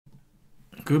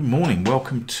Good morning,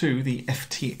 welcome to the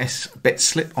FTS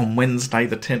Betslip on Wednesday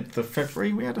the 10th of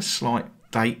February. We had a slight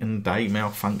date and day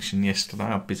malfunction yesterday.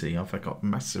 I'm busy, I've got a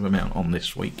massive amount on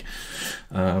this week.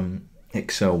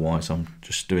 Excel wise, I'm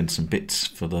just doing some bits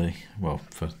for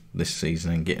this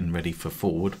season and getting ready for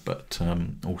forward, but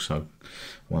also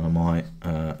one of my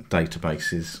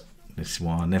databases. This is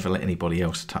why I never let anybody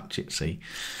else touch it. See,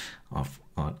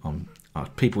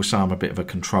 people say I'm a bit of a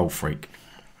control freak.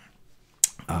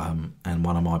 And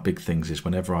one of my big things is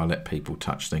whenever I let people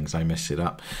touch things, they mess it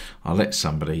up. I let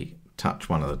somebody touch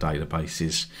one of the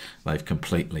databases, they've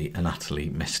completely and utterly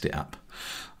messed it up.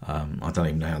 I don't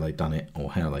even know how they've done it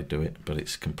or how they do it, but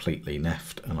it's completely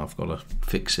naffed and I've got to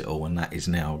fix it all, and that is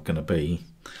now going to be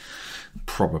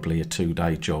probably a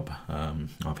 2-day job.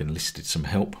 I've enlisted some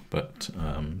help, but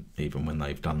even when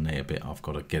they've done their bit, I've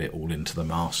got to get it all into the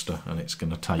master, and it's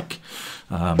going to take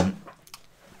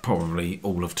probably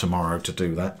all of tomorrow to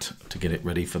do that, to get it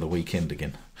ready for the weekend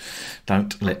again.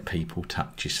 Don't let people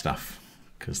touch your stuff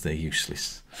because they're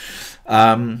useless.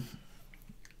 I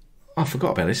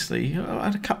forgot about this. I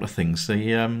had a couple of things.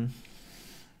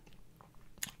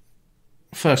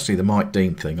 Firstly, the Mike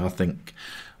Dean thing. I've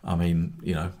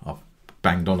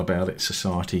banged on about it.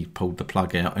 Society pulled the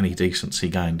plug out. Any decency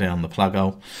going down the plug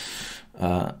hole.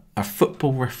 A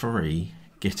football referee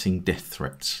getting death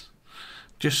threats.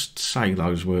 Just say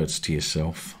those words to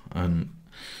yourself, and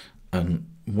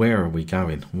where are we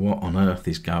going? What on earth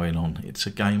is going on? It's a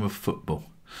game of football.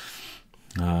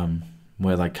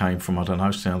 Where they came from, I don't know.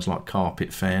 Sounds like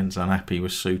carpet fans unhappy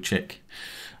with Souček.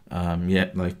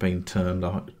 Yet they've been turned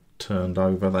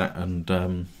over that,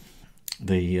 and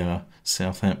the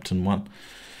Southampton one.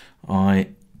 I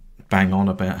bang on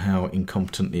about how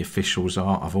incompetent the officials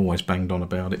are. I've always banged on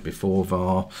about it before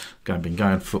VAR. I've been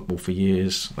going football for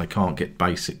years. They can't get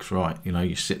basics right.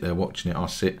 You sit there watching it.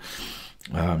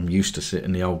 I used to sit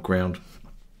in the old ground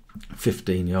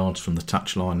 15 yards from the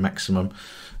touchline maximum,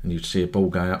 and you'd see a ball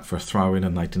go out for a throw-in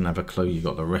and they didn't have a clue. You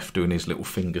got the ref doing his little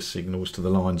finger signals to the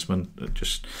linesman.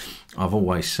 I've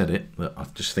always said it, that I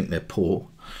just think they're poor.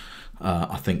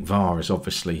 I think VAR is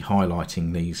obviously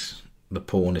highlighting the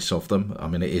poorness of them. I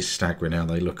mean, it is staggering how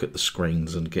they look at the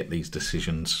screens and get these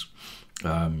decisions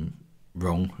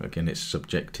wrong. Again, it's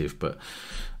subjective, but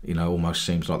almost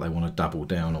seems like they want to double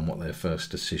down on what their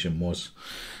first decision was.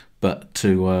 But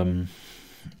to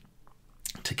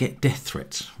get death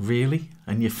threats, really,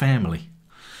 and your family.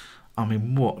 I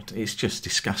mean, what? It's just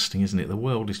disgusting, isn't it? The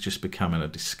world is just becoming a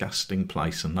disgusting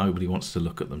place, and nobody wants to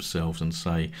look at themselves and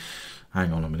say,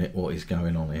 hang on a minute, what is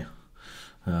going on here?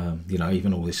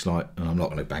 Even all this, and I'm not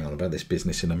going to bang on about this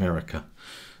business in America.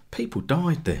 People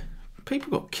died there.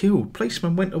 People got killed.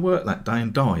 Policemen went to work that day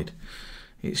and died.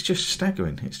 It's just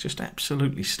staggering. It's just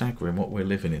absolutely staggering what we're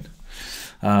living in.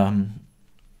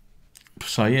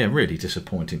 So yeah, really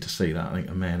disappointing to see that. I think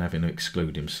a man having to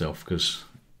exclude himself because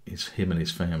it's him and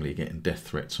his family getting death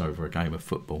threats over a game of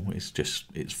football. It's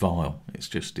vile. It's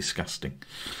just disgusting.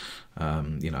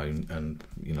 And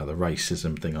the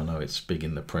racism thing, I know it's big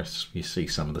in the press. You see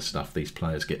some of the stuff these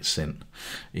players get sent.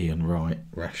 Ian Wright,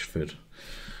 Rashford.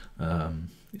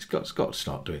 It's got to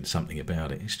start doing something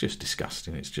about it. It's just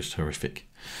disgusting. It's just horrific.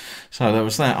 So there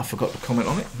was that. I forgot to comment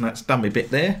on it, and that's done me a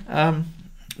bit there.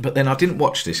 But then I didn't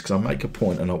watch this because I make a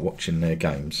point of not watching their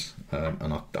games,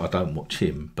 and I don't watch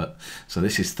him. So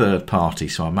this is third party,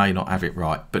 so I may not have it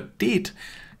right. But did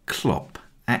Klopp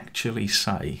actually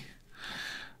say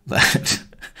that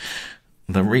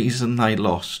the reason they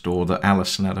lost, or that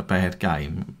Alisson had a bad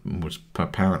game, was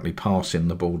apparently passing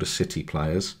the ball to City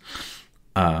players,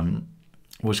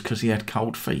 was because he had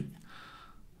cold feet?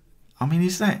 I mean,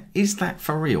 is that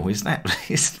for real? Is that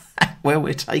where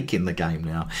we're taking the game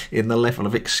now, in the level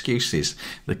of excuses?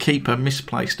 The keeper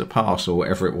misplaced a pass or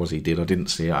whatever it was he did. I didn't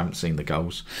see it. I haven't seen the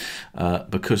goals,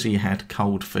 because he had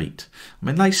cold feet. I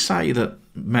mean, they say that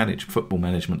football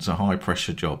management's a high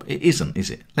pressure job. It isn't, is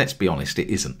it? Let's be honest, it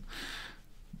isn't.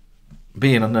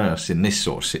 Being a nurse in this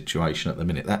sort of situation at the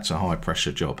minute, that's a high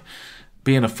pressure job.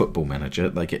 Being a football manager,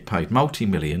 they get paid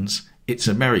multi-millions. It's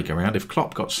a merry-go-round. If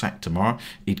Klopp got sacked tomorrow,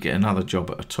 he'd get another job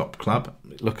at a top club.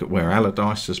 Look at where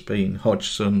Allardyce has been,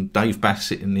 Hodgson, Dave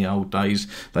Bassett in the old days.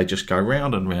 They just go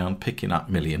round and round picking up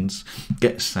millions,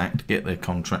 get sacked, get their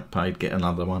contract paid, get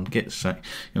another one, get sacked.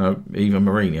 Even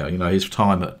Mourinho, his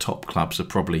time at top clubs are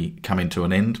probably coming to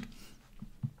an end.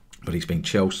 But he's been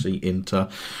Chelsea, Inter,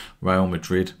 Real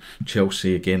Madrid,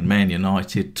 Chelsea again, Man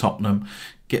United, Tottenham.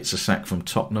 Gets a sack from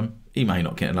Tottenham. he may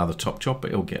not get another top job,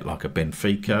 but he'll get like a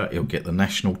Benfica, he'll get the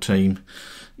national team.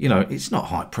 You know, it's not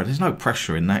high pressure. There's no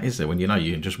pressure in that, is there? When you know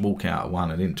you can just walk out of one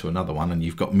and into another one and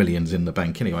you've got millions in the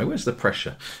bank anyway. Where's the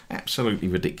pressure? Absolutely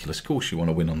ridiculous. Of course you want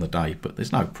to win on the day, but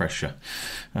there's no pressure.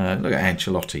 Look at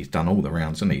Ancelotti. He's done all the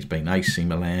rounds, and he's been AC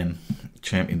Milan,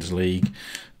 Champions League,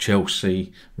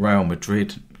 Chelsea, Real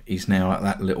Madrid. He's now at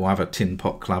that little other tin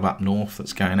pot club up north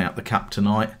that's going out the cup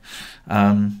tonight.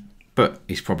 But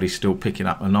he's probably still picking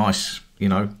up a nice, you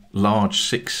know, large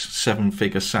 6-7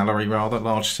 figure salary,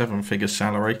 large 7-figure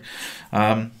salary,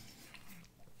 even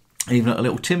at a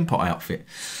little tin pot outfit.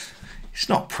 It's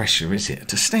not pressure, is it?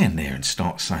 To stand there and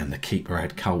start saying the keeper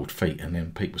had cold feet and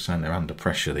then people saying they're under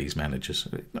pressure, these managers.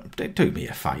 Do me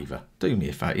a favour. Do me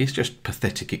a favour. It's just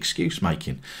pathetic excuse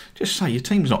making. Just say your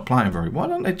team's not playing very well.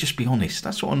 Why don't they just be honest?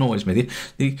 That's what annoys me.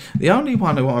 The only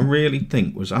one who I really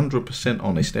think was 100%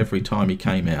 honest every time he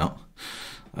came out,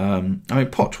 I mean,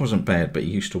 Poch wasn't bad, but he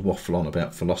used to waffle on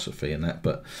about philosophy and that.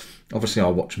 But obviously, I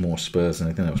watch more Spurs than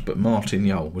anything else. But Martin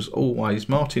Jol was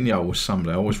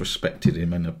somebody I always respected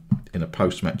him in a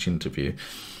post-match interview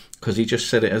because he just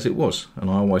said it as it was, and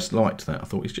I always liked that. I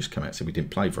thought he's just come out and said we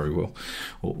didn't play very well,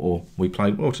 or we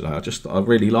played well today. I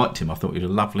really liked him. I thought he was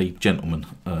a lovely gentleman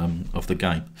of the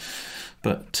game.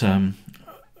 But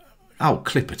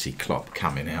Klippety Klopp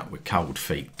coming out with cold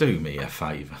feet. Do me a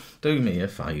favour. Do me a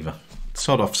favour.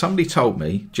 Sod off. Somebody told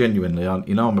me, genuinely, I like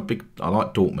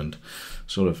Dortmund,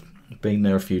 sort of been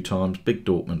there a few times, big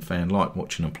Dortmund fan, like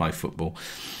watching them play football.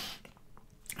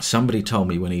 Somebody told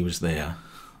me when he was there,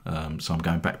 so I'm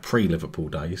going back pre-Liverpool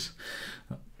days,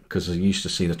 because I used to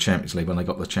see the Champions League when they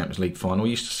got the Champions League final. I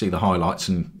used to see the highlights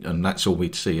and that's all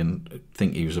we'd see and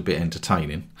think he was a bit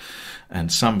entertaining.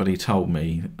 And somebody told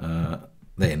me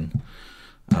then,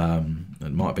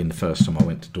 it might have been the first time I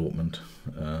went to Dortmund,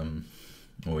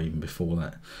 or even before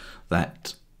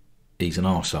that he's an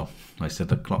arsehole. They said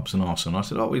that Klopp's an arsehole. And I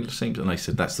said, it seems... And they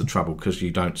said, that's the trouble, because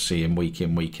you don't see him week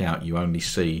in, week out. You only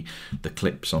see the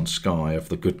clips on Sky of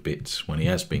the good bits when he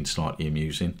has been slightly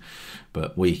amusing.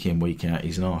 But week in, week out,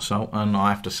 he's an arsehole. And I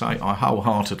have to say, I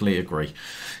wholeheartedly agree.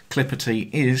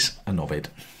 Klippety is a knobhead.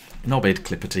 Knobhead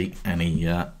Klippety, and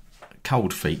he...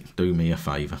 cold feet, do me a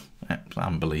favour. That's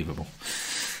unbelievable.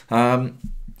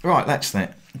 Right, that's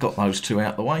that. Got those two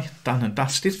out the way, done and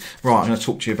dusted. Right, I'm going to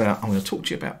talk to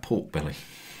you about pork belly.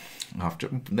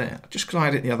 Just because I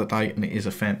had it the other day, and it is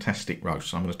a fantastic roast.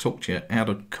 So I'm going to talk to you how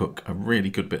to cook a really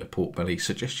good bit of pork belly.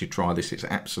 Suggest you try this; it's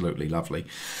absolutely lovely.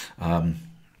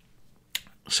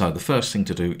 So the first thing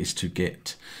to do is to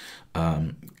get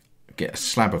a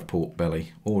slab of pork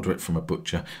belly, order it from a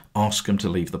butcher, ask them to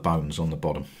leave the bones on the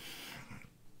bottom.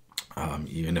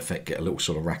 You in effect get a little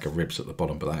sort of rack of ribs at the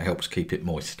bottom, but that helps keep it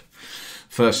moist.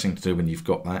 First thing to do when you've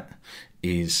got that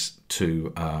is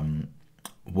to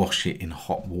wash it in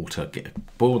hot water.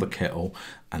 Boil the kettle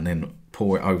and then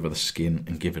pour it over the skin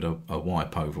and give it a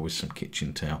wipe over with some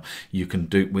kitchen towel. You can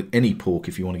do it with any pork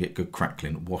if you want to get good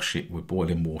crackling. Wash it with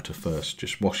boiling water first.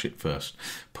 Just wash it first.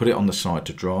 Put it on the side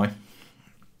to dry.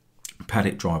 Pat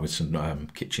it dry with some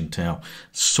kitchen towel.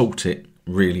 Salt it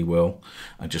really well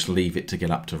and just leave it to get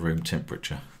up to room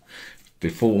temperature.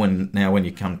 When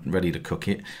you come ready to cook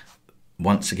it,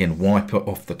 once again wipe it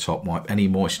off the top, wipe any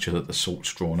moisture that the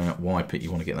salt's drawn out, wipe it. You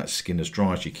want to get that skin as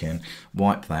dry as you can,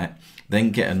 wipe that,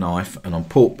 then get a knife, and on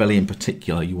pork belly in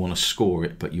particular you want to score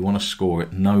it, but you want to score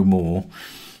it no more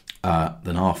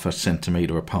than 1/2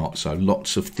 centimetre apart. So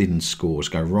lots of thin scores,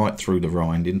 go right through the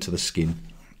rind into the skin,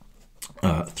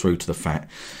 through to the fat,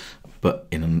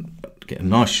 but get a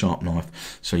nice sharp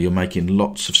knife, so you're making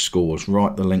lots of scores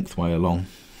right the length way along.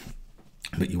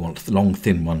 But you want long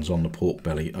thin ones on the pork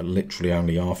belly, literally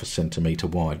only 1/2 centimetre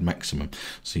wide maximum.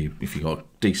 So if you've got a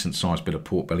decent sized bit of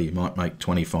pork belly, you might make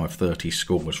 25-30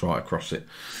 scores right across it.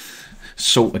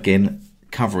 Salt again,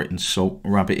 cover it in salt,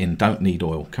 rub it in, don't need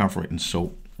oil, cover it in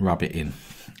salt, rub it in.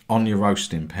 On your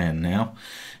roasting pan now,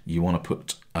 you want to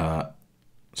put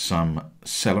some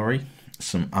celery,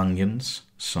 some onions,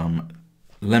 some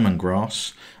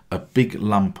lemongrass, a big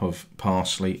lump of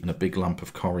parsley and a big lump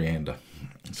of coriander.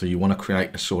 So you want to create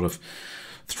a sort of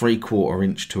 3/4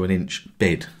 inch to 1 inch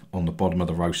bed on the bottom of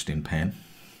the roasting pan,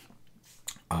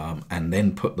 and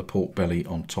then put the pork belly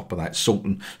on top of that.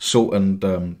 Salt and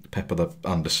pepper the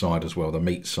underside as well, the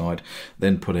meat side.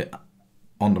 Then put it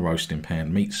on the roasting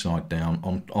pan, meat side down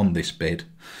on this bed.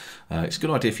 It's a good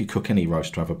idea if you cook any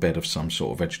roast to have a bed of some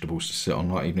sort of vegetables to sit on.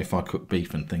 Like even if I cook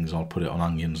beef and things, I'll put it on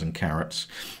onions and carrots,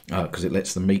 because it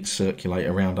lets the meat circulate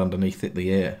around underneath it,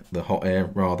 the hot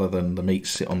air, rather than the meat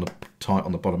sit tight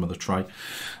on the bottom of the tray.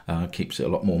 Keeps it a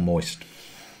lot more moist.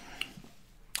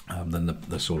 than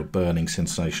the sort of burning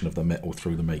sensation of the metal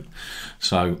through the meat.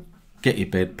 So get your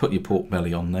bed, put your pork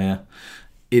belly on there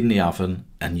in the oven,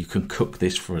 and you can cook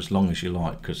this for as long as you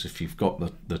like, because if you've got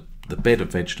the bed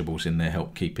of vegetables in there,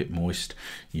 help keep it moist.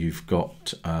 You've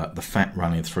got the fat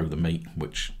running through the meat,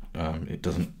 which it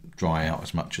doesn't dry out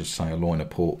as much as, say, a loin of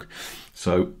pork.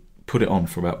 So put it on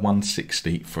for about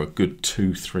 160 for a good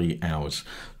 2-3 hours.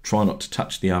 Try not to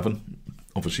touch the oven.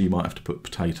 Obviously, you might have to put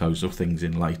potatoes or things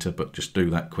in later, but just do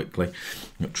that quickly.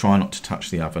 But try not to touch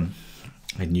the oven,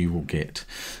 and you will get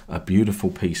a beautiful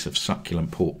piece of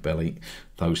succulent pork belly.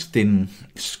 Those thin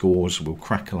scores will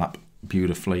crackle up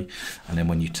beautifully, and then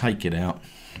when you take it out,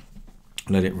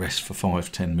 let it rest for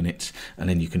 5-10 minutes, and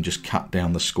then you can just cut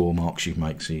down the score marks you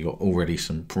make. So you've got already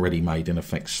some ready-made, in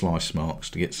effect, slice marks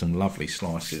to get some lovely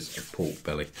slices of pork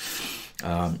belly.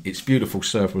 It's beautiful,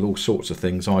 served with all sorts of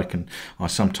things. I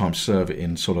sometimes serve it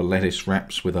in sort of lettuce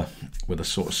wraps with a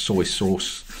sort of soy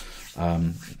sauce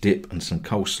dip and some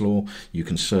coleslaw. You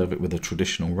can serve it with a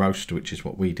traditional roast, which is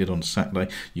what we did on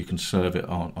Saturday. You can serve it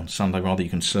on Sunday rather. You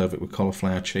can serve it with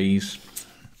cauliflower cheese,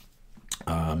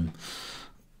 and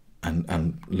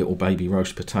little baby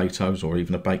roast potatoes, or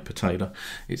even a baked potato.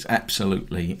 It's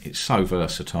so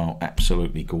versatile,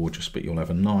 absolutely gorgeous. But you'll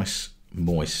have a nice,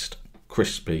 moist,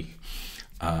 crispy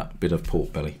bit of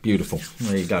pork belly. Beautiful.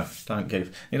 There you go.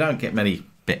 You don't get many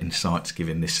betting sites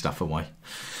giving this stuff away.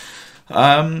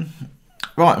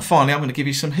 Right, and finally, I'm going to give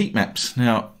you some heat maps.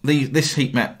 Now, this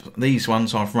heat map, these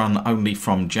ones I've run only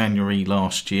from January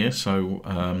last year, so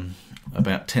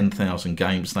about 10,000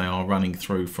 games they are running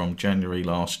through from January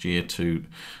last year to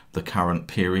the current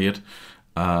period,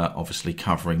 obviously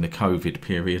covering the COVID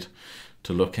period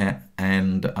to look at.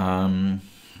 And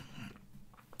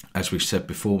as we've said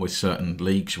before, with certain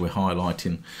leagues, we're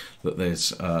highlighting that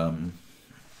there's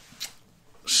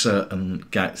certain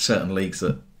leagues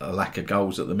that a lack of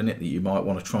goals at the minute that you might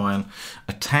want to try and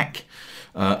attack.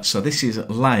 So this is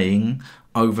laying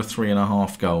over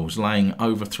 3.5 goals. Laying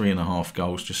over 3.5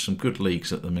 goals. Just some good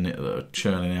leagues at the minute that are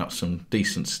churning out some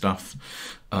decent stuff.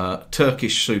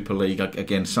 Turkish Super League,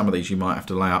 again, some of these you might have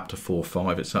to lay up to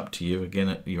 4-5. It's up to you, again,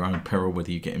 at your own peril,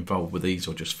 whether you get involved with these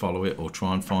or just follow it, or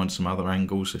try and find some other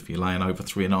angles. If you're laying over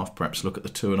 3.5, perhaps look at the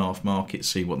 2.5 market,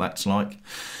 see what that's like.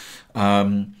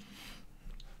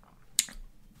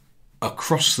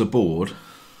 Across the board,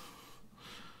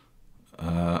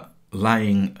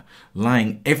 laying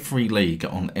every league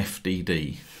on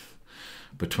FDD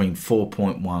between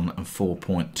 4.1 and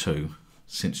 4.2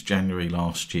 since January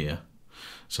last year.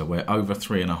 So where over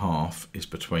 3.5 is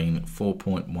between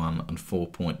 4.1 and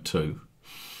 4.2,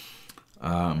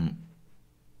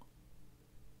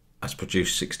 has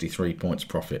produced 63 points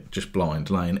profit. Just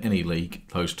blind, laying any league,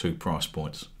 those two price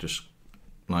points. Just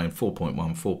laying 4.1,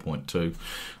 4.2.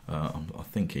 I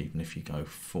think even if you go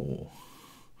 4...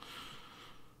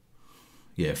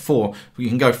 Yeah, 4. You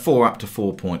can go 4 up to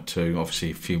 4.2.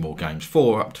 Obviously, a few more games.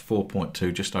 4 up to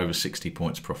 4.2, just over 60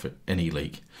 points profit, any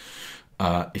league.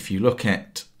 If you look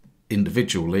at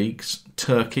individual leagues,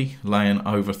 Turkey laying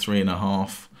over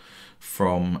 3.5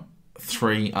 from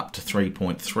 3 up to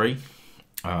 3.3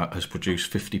 has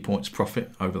produced 50 points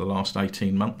profit over the last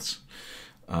 18 months.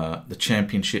 The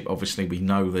Championship, obviously, we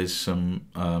know there's some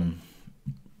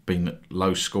been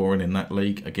low scoring in that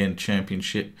league. Again,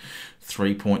 Championship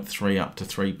 3.3 up to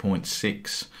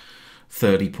 3.6,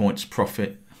 30 points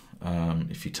profit.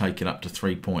 If you take it up to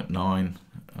 3.9,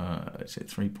 is it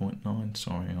 3.9?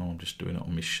 Sorry, I'm just doing it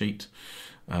on my sheet.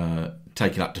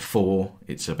 Take it up to 4,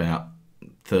 it's about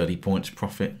 30 points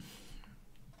profit.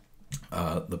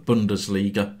 The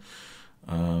Bundesliga,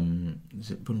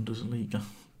 is it Bundesliga?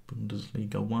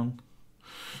 Bundesliga 1?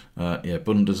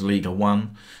 Bundesliga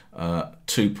 1,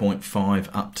 2.5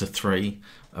 up to 3,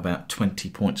 about 20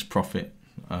 points profit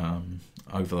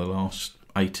over the last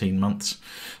 18 months.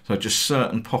 So just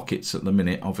certain pockets at the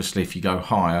minute. Obviously, if you go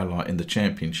higher, like in the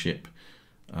Championship,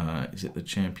 is it the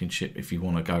Championship? If you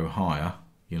want to go higher,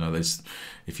 you know,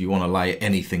 if you want to lay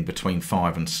anything between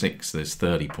 5 and 6, there's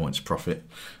 30 points profit.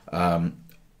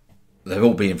 They're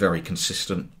all being very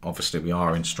consistent. Obviously, we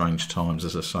are in strange times,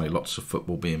 as I say, lots of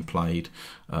football being played,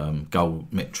 goal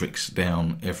metrics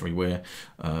down everywhere.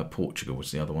 Portugal was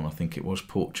the other one, I think it was.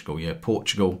 Portugal,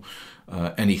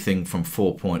 anything from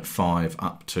 4.5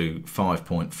 up to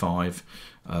 5.5,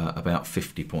 about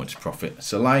 50 points profit.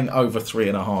 So laying over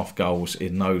 3.5 goals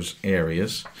in those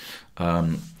areas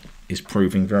is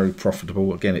proving very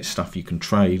profitable. Again, it's stuff you can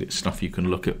trade, it's stuff you can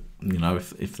look at. You know,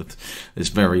 it's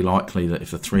very likely that if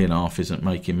the 3.5 isn't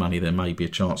making money, there may be a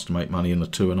chance to make money in the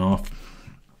 2.5.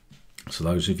 So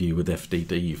those of you with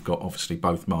FDD, you've got obviously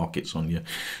both markets on your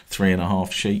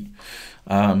 3.5 sheet.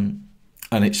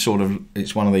 And it's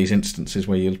one of these instances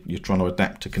where you're trying to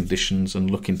adapt to conditions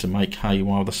and looking to make hay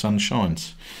while the sun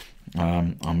shines.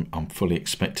 I'm fully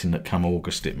expecting that come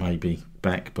August it may be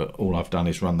back, but all I've done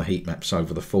is run the heat maps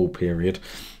over the full period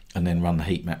and then run the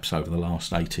heat maps over the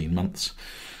last 18 months.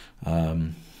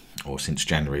 Or since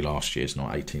January last year. It's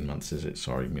not 18 months, is it?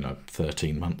 Sorry,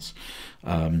 13 months.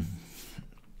 From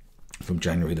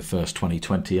January the 1st,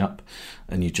 2020 up,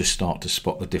 and you just start to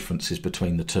spot the differences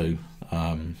between the two.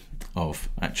 Hang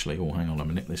on a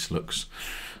minute, this looks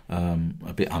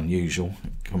a bit unusual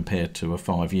compared to a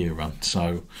 5-year run.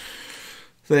 So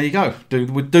there you go. Do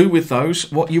with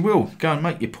those what you will. Go and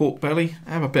make your pork belly,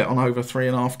 have a bet on over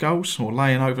 3.5 goals or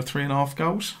laying over 3.5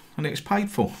 goals, and it's paid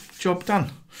for. Job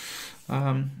done.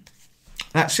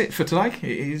 That's it for today.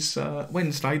 It is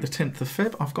Wednesday the 10th of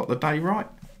Feb. I've got the day right.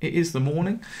 It is the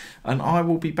morning, and I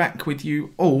will be back with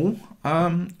you all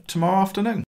tomorrow afternoon.